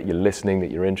showing that you're listening,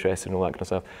 that you're interested and all that kind of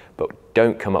stuff. But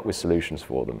don't come up with solutions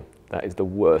for them. That is the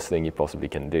worst thing you possibly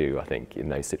can do, I think, in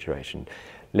those situations.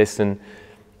 Listen,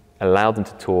 allow them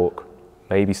to talk,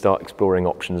 maybe start exploring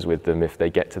options with them if they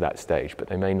get to that stage, but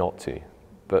they may not to.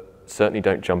 But certainly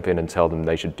don't jump in and tell them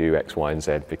they should do X, Y, and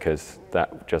Z, because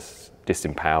that just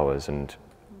disempowers and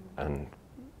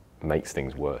makes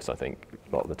things worse, I think,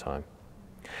 a lot of the time.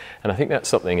 And I think that's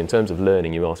something, in terms of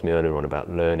learning, you asked me earlier on about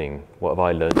learning, what have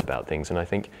I learned about things? And I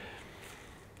think,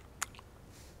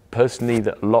 personally,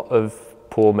 that a lot of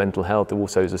poor mental health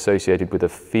also is associated with a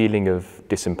feeling of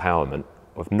disempowerment,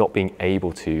 of not being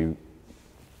able to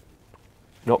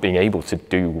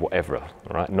do whatever,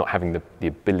 right? Not having the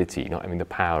ability, not having the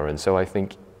power. And so I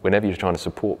think whenever you're trying to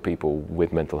support people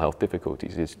with mental health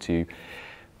difficulties, is to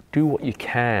do what you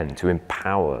can to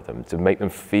empower them, to make them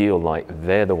feel like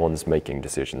they're the ones making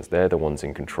decisions, they're the ones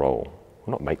in control.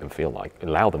 Well, not make them feel like,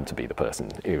 allow them to be the person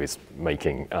who is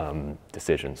making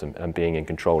decisions and being in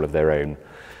control of their own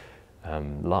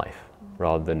life,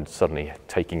 rather than suddenly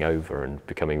taking over and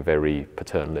becoming very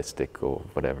paternalistic or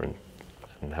whatever,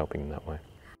 and helping them that way.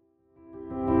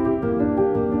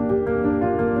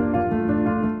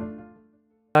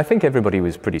 I think everybody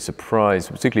was pretty surprised,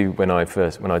 particularly when I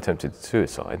attempted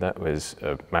suicide. That was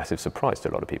a massive surprise to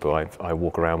a lot of people. I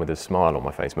walk around with a smile on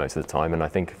my face most of the time, and I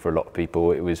think for a lot of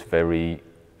people it was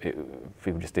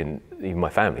people just didn't, even my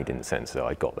family didn't sense that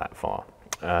I got that far.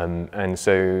 And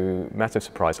so, massive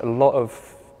surprise. A lot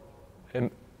of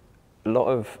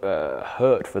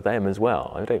hurt for them as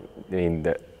well. I don't mean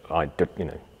that I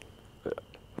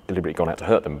deliberately gone out to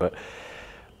hurt them, but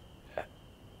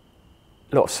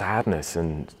a lot of sadness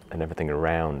and everything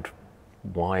around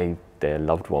why their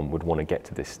loved one would want to get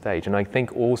to this stage. And I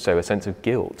think also a sense of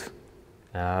guilt.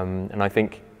 And I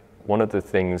think one of the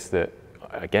things that,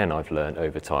 again, I've learned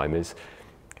over time is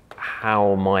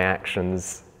how my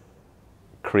actions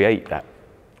create that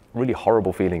really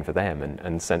horrible feeling for them,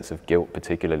 and sense of guilt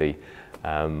particularly,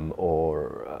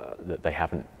 or that they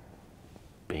haven't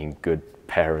been good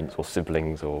parents or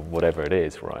siblings or whatever it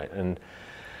is, right? And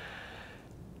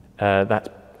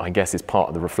that, I guess, is part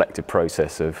of the reflective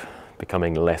process of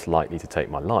becoming less likely to take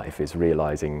my life, is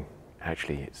realizing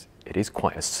actually it is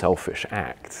quite a selfish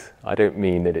act. I don't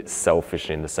mean that it's selfish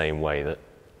in the same way that,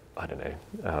 I don't know,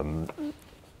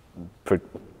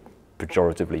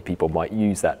 pejoratively people might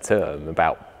use that term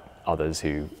about others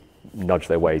who nudge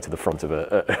their way to the front of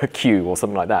a queue or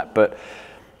something like that. But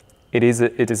it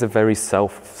is a very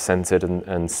self-centered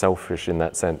and selfish in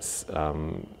that sense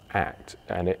act,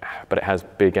 but it has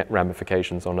big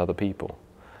ramifications on other people.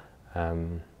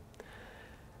 And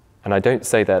I don't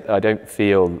say that, I don't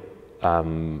feel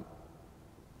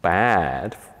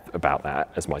bad about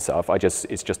that as myself.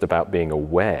 It's just about being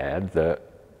aware that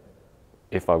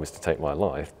if I was to take my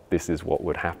life, this is what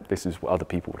would happen. This is what other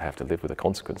people would have to live with the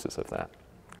consequences of that.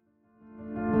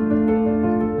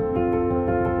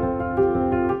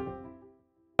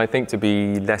 I think to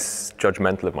be less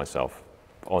judgmental of myself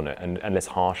on it and less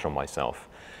harsh on myself.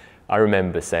 I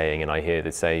remember saying, and I hear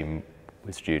the same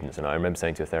with students, and I remember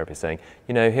saying to a therapist saying,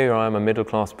 you know, here I am, a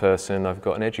middle-class person, I've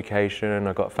got an education,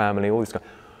 I've got a family, all this.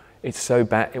 It's so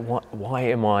bad, why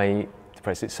am I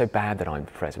depressed? It's so bad that I'm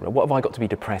depressed. What have I got to be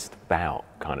depressed about,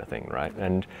 kind of thing, right?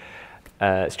 And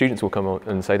students will come on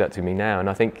and say that to me now, and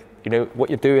I think, you know,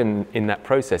 what you're doing in that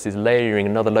process is layering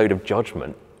another load of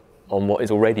judgment on what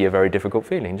is already a very difficult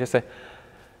feeling. Just say,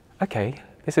 okay,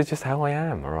 this is just how I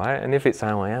am, all right? And if it's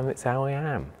how I am, it's how I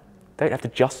am. Don't have to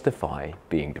justify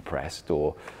being depressed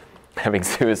or having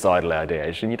suicidal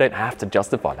ideation. You don't have to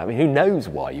justify that. I mean, who knows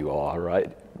why you are,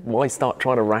 right? Why start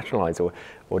trying to rationalize or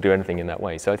do anything in that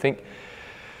way? So I think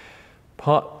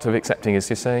part of accepting is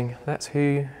just saying, that's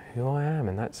who I am,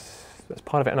 and that's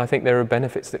part of it. And I think there are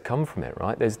benefits that come from it,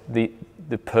 right? There's the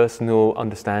personal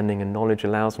understanding and knowledge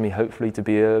allows me hopefully to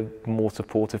be a more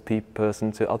supportive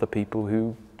person to other people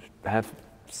who have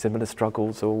similar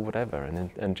struggles or whatever,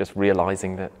 and just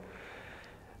realizing that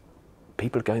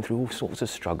people are going through all sorts of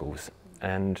struggles,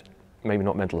 and maybe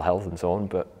not mental health and so on,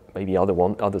 but maybe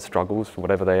other struggles for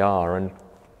whatever they are, and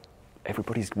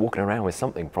everybody's walking around with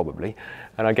something probably,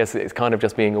 and I guess it's kind of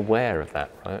just being aware of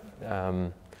that, right?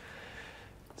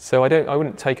 So I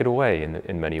wouldn't take it away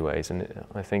in many ways, and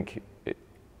I think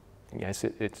yes,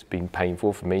 it's been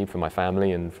painful for me, for my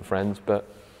family, and for friends, but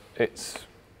it's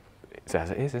as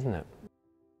it is, isn't it?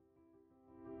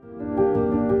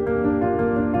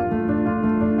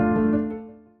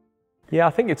 Yeah, I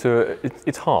think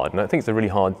it's hard, and I think it's a really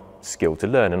hard skill to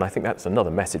learn, and I think that's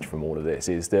another message from all of this,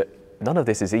 is that none of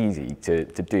this is easy to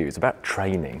do. It's about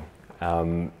training.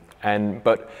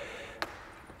 But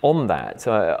on that,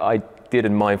 I did a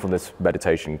mindfulness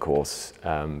meditation course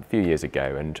a few years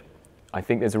ago, and I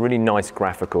think there's a really nice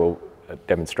graphical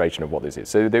demonstration of what this is.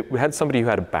 So we had somebody who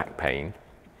had a back pain,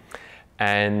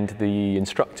 and the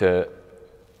instructor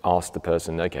asked the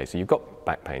person, okay, so you've got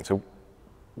back pain, so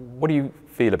what do you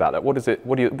feel about that? What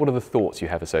are the thoughts you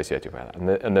have associated with that?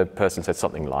 And the person said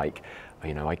something like,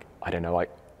 you know, I don't know,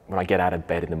 when I get out of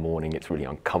bed in the morning, it's really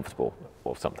uncomfortable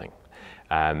or something,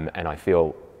 and I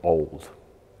feel old.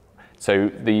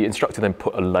 So the instructor then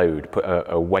put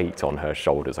a weight on her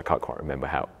shoulders. I can't quite remember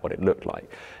what it looked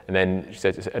like. And then she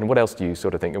said, and what else do you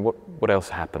sort of think? And what else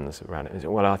happens around it? Said,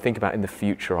 well, I think about in the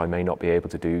future, I may not be able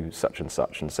to do such and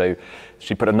such. And so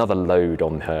she put another load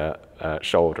on her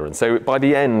shoulder. And so by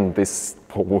the end, this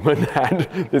poor woman had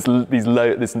these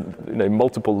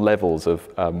multiple levels of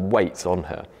weights on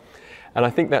her. And I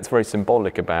think that's very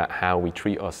symbolic about how we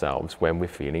treat ourselves when we're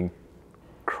feeling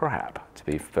crap, to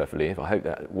be perfectly, I hope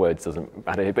that word doesn't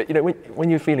matter here, but you know, when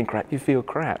you're feeling crap, you feel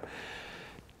crap.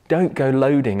 Don't go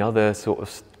loading other sort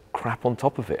of crap on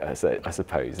top of it, I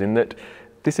suppose, in that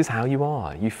this is how you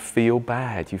are. You feel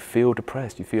bad, you feel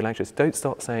depressed, you feel anxious. Don't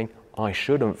start saying, I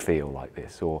shouldn't feel like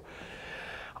this, or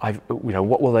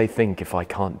what will they think if I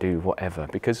can't do whatever?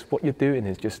 Because what you're doing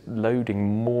is just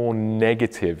loading more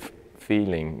negative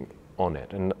feeling on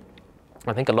it. And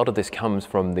I think a lot of this comes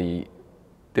from the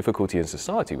difficulty in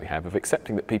society we have of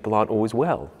accepting that people aren't always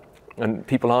well, and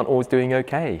people aren't always doing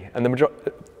okay, and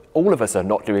all of us are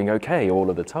not doing okay all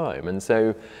of the time, and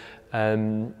so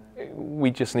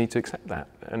we just need to accept that.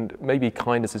 And maybe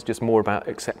kindness is just more about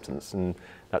acceptance, and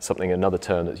that's another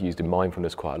term that's used in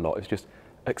mindfulness quite a lot. It's just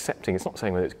accepting. It's not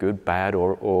saying whether it's good, bad,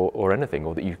 or anything,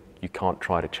 or that you can't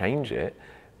try to change it,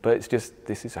 but it's just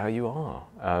this is how you are,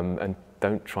 and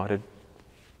don't try to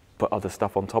put other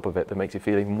stuff on top of it that makes you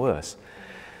feel even worse.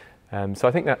 So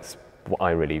I think that's what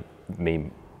I really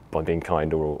mean by being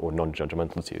kind or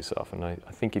non-judgmental to yourself. And I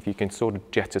think if you can sort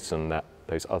of jettison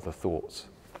those other thoughts,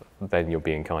 then you're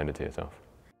being kinder to yourself.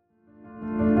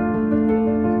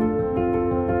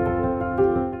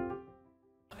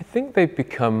 I think they've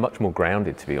become much more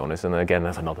grounded, to be honest. And again,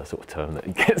 that's another sort of term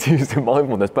that gets used in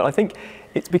mindfulness. But I think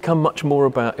it's become much more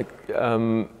about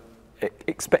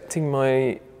expecting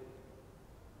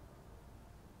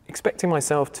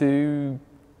myself to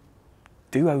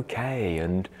do okay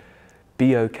and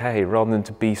be okay, rather than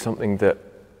to be something that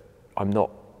I'm not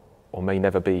or may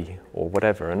never be or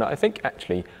whatever. And I think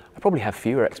actually I probably have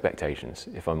fewer expectations,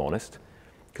 if I'm honest,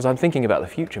 because I'm thinking about the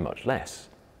future much less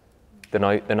than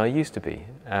I used to be.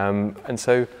 And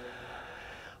so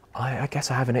I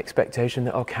guess I have an expectation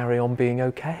that I'll carry on being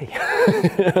okay.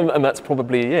 And that's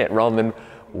probably it, rather than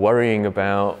worrying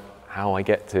about how I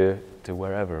get to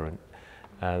wherever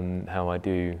and how I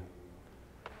do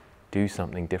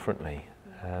something differently.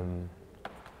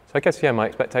 So I guess, yeah, my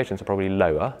expectations are probably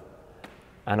lower,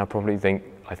 and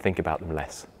I think about them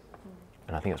less.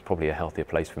 And I think that's probably a healthier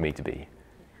place for me to be,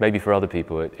 maybe for other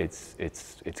people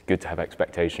it's good to have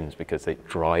expectations because it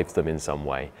drives them in some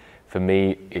way. For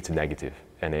me, it's negative,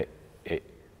 and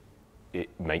it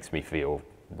makes me feel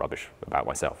rubbish about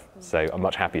myself. So I'm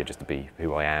much happier just to be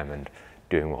who I am and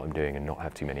doing what I'm doing and not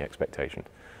have too many expectations.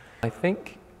 I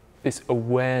think this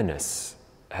awareness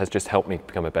has just helped me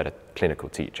become a better clinical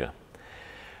teacher.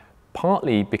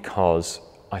 Partly because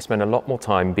I spend a lot more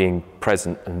time being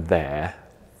present and there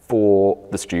for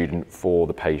the student, for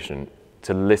the patient,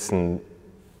 to listen,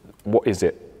 what is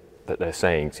it that they're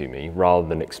saying to me, rather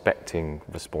than expecting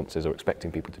responses or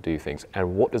expecting people to do things.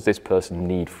 And what does this person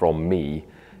need from me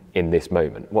in this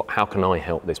moment? How can I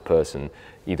help this person,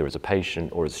 either as a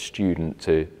patient or as a student,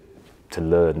 to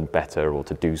learn better or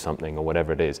to do something or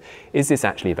whatever it is? Is this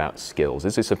actually about skills?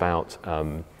 Is this about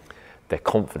their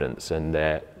confidence and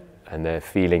their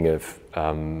feeling of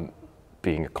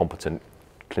being a competent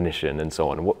clinician and so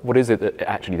on? What is it that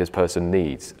actually this person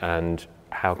needs, and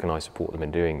how can I support them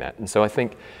in doing that? And so I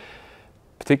think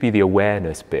particularly the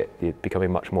awareness bit,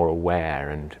 becoming much more aware,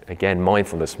 and again,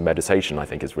 mindfulness meditation I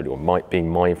think is really, or being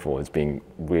mindful is being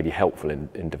really helpful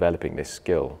in developing this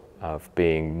skill of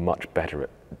being much better at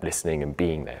listening and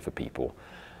being there for people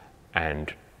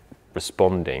and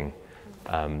responding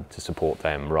to support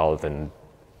them, rather than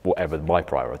whatever my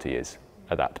priority is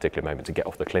at that particular moment, to get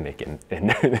off the clinic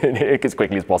as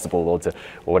quickly as possible, or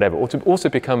whatever, or to also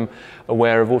become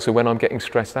aware of also when I'm getting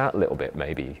stressed out a little bit,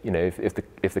 maybe, you know,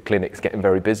 if the clinic's getting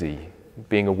very busy,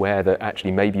 being aware that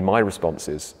actually maybe my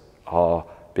responses are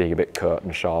being a bit curt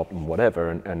and sharp and whatever,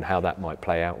 and how that might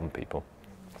play out on people.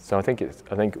 So I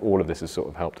think all of this has sort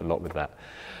of helped a lot with that,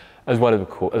 as well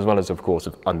as of course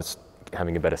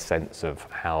having a better sense of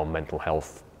how mental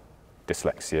health,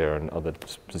 dyslexia and other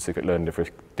specific learning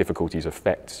difficulties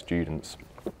affect students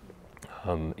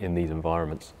in these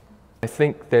environments. I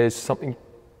think there's something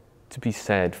to be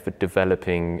said for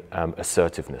developing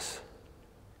assertiveness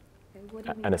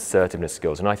and assertiveness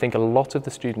skills. And I think a lot of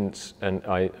the students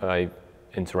I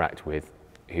interact with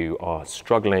who are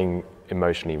struggling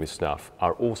emotionally with stuff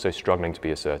are also struggling to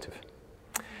be assertive.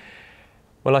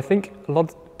 Well, I think a lot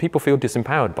of people feel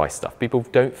disempowered by stuff. People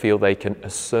don't feel they can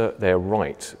assert their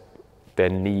right, their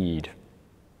need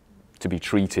to be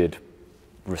treated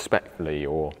respectfully,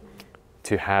 or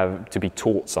to be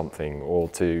taught something, or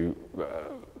to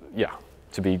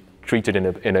be treated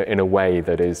in a way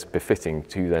that is befitting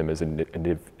to them as an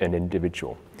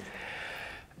individual.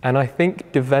 And I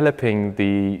think developing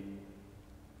the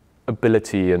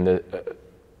ability and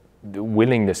the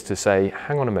willingness to say,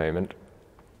 hang on a moment,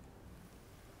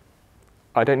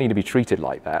 I don't need to be treated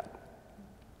like that.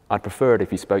 I'd prefer it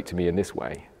if you spoke to me in this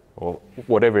way, or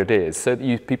whatever it is, so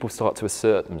that people start to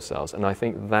assert themselves. And I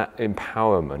think that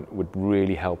empowerment would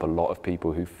really help a lot of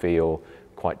people who feel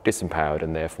quite disempowered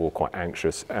and therefore quite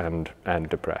anxious and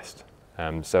depressed.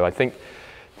 So I think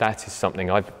that is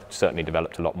something I've certainly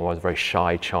developed a lot more. I was a very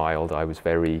shy child. I was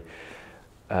very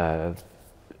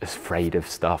afraid of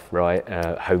stuff, right?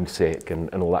 Homesick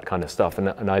and all that kind of stuff.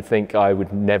 And I think I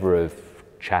would never have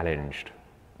challenged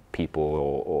people,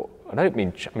 or I don't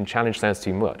mean, challenge sounds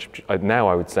too much. Now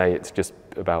I would say it's just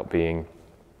about being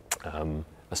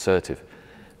assertive.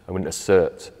 I wouldn't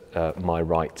assert my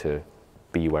right to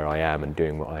be where I am and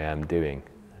doing what I am doing.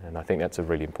 And I think that's a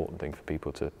really important thing for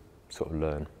people to sort of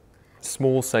learn.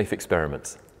 Small, safe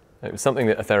experiments. It was something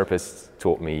that a therapist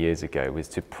taught me years ago, was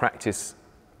to practice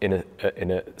in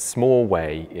a small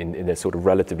way, in a sort of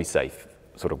relatively safe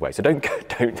sort of way. So don't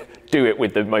do it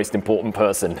with the most important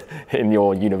person in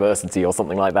your university or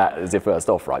something like that as your first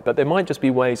off, right? But there might just be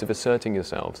ways of asserting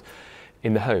yourselves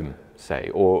in the home,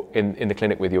 say, or in the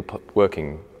clinic with your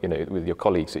working, you know, with your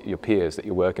colleagues, your peers that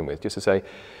you're working with, just to say,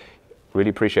 really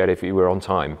appreciate it if you were on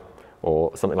time,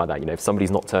 or something like that. You know, if somebody's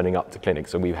not turning up to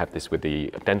clinics, and we have this with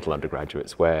the dental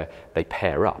undergraduates where they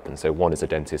pair up, and so one is a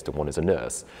dentist and one is a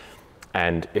nurse.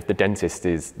 And if the dental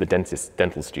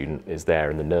student is there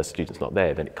and the nurse student's not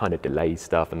there, then it kind of delays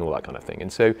stuff and all that kind of thing.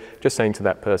 And so just saying to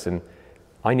that person,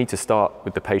 I need to start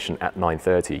with the patient at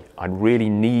 9:30. I really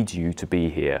need you to be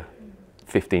here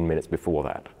 15 minutes before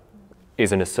that,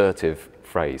 is an assertive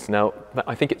phrase. Now,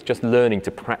 I think it's just learning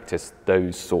to practice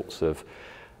those sorts of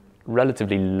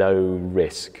relatively low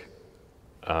risk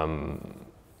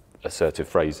assertive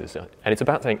phrases. And it's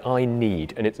about saying, I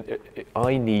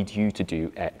need you to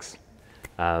do X.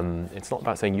 It's not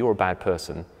about saying you're a bad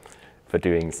person for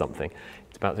doing something.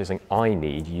 It's about saying, I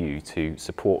need you to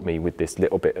support me with this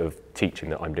little bit of teaching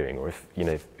that I'm doing. Or if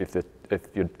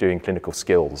you're doing clinical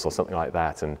skills or something like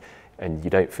that, and you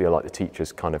don't feel like the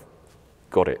teacher's kind of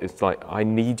got it. It's like, I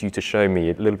need you to show me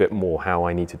a little bit more how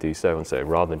I need to do so and so,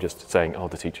 rather than just saying, oh,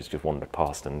 the teacher's just wandered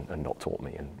past and not taught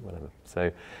me and whatever.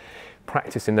 So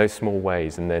practice in those small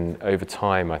ways, and then over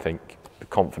time, I think the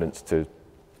confidence to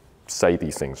say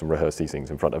these things and rehearse these things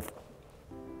in front of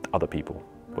other people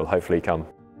will hopefully come.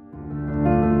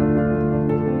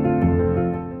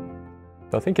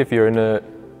 I think if you're in a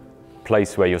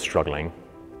place where you're struggling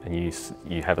and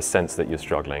you have a sense that you're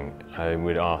struggling, I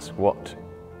would ask what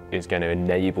is going to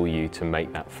enable you to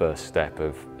make that first step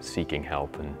of seeking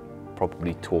help and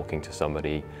probably talking to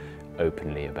somebody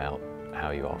openly about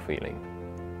how you are feeling.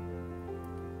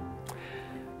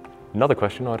 Another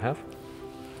question I'd have: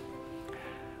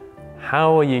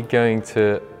 how are you going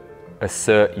to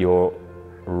assert your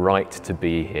right to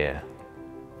be here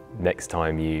next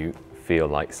time you feel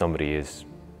like somebody is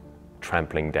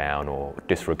trampling down or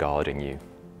disregarding you?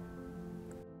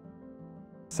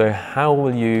 So how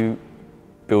will you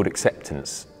build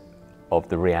acceptance of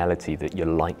the reality that you're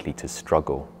likely to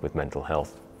struggle with mental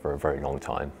health for a very long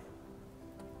time?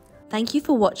 Thank you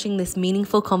for watching this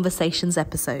Meaningful Conversations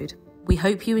episode. We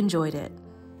hope you enjoyed it.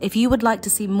 If you would like to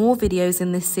see more videos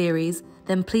in this series,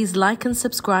 then please like and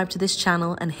subscribe to this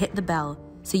channel and hit the bell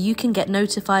so you can get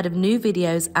notified of new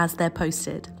videos as they're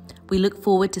posted. We look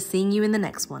forward to seeing you in the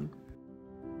next one.